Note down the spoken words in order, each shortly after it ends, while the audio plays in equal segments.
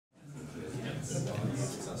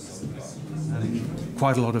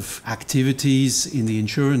Quite a lot of activities in the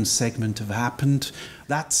insurance segment have happened.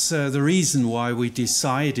 That's the reason why we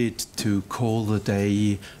decided to call the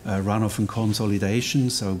day Runoff and Consolidation.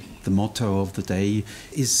 So the motto of the day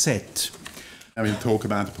is set. I will talk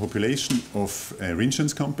about the population of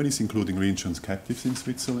reinsurance companies, including reinsurance captives in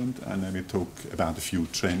Switzerland, and I will talk about a few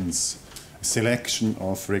trends, a selection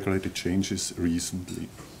of regulated changes recently.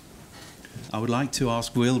 I would like to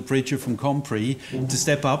ask Will Bridger from Compre to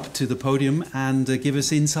step up to the podium and give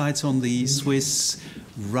us insights on the Swiss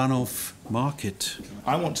runoff market.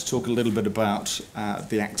 I want to talk a little bit about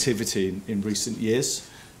the activity in recent years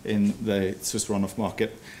in the Swiss runoff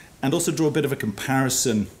market, and also draw a bit of a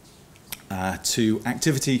comparison to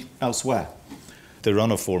activity elsewhere. The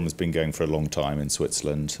runoff forum has been going for a long time in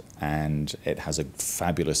Switzerland, and it has a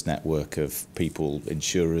fabulous network of people,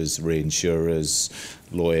 insurers, reinsurers,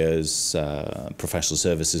 lawyers, professional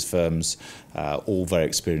services firms, all very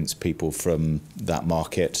experienced people from that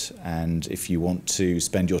market. And if you want to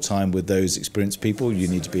spend your time with those experienced people, you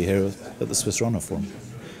need to be here at the Swiss Runoff Forum.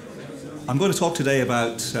 I'm going to talk today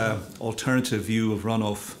about alternative view of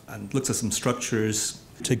runoff and looks at some structures.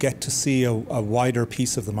 To get to see a wider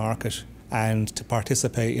piece of the market and to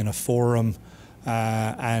participate in a forum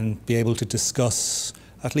and be able to discuss,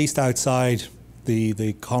 at least outside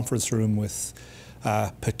the conference room, with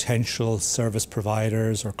potential service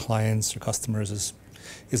providers or clients or customers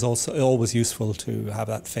is also always useful to have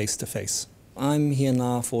that face-to-face. I'm here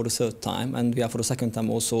now for the third time, and we are for the second time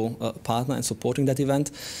also a partner and supporting that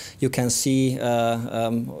event. You can see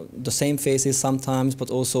the same faces sometimes,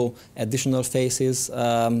 but also additional faces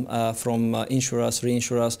from insurers,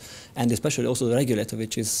 reinsurers, and especially also the regulator,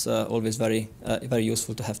 which is always very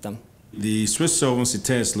useful to have them. The Swiss Solvency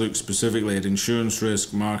Test looks specifically at insurance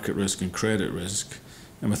risk, market risk and credit risk.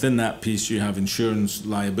 And within that piece you have insurance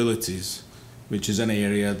liabilities, which is an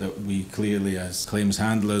area that we clearly as claims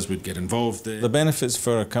handlers would get involved in. The benefits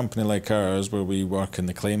for a company like ours, where we work in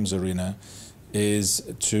the claims arena, is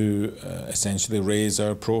to essentially raise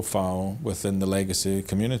our profile within the legacy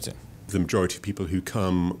community. The majority of people who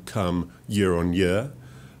come year on year,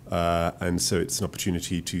 and so it's an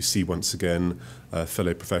opportunity to see once again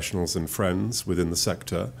fellow professionals and friends within the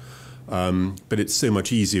sector. But it's so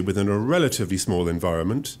much easier within a relatively small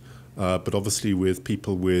environment, but obviously with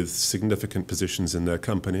people with significant positions in their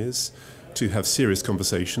companies, to have serious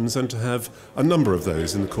conversations and to have a number of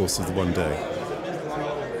those in the course of the one day.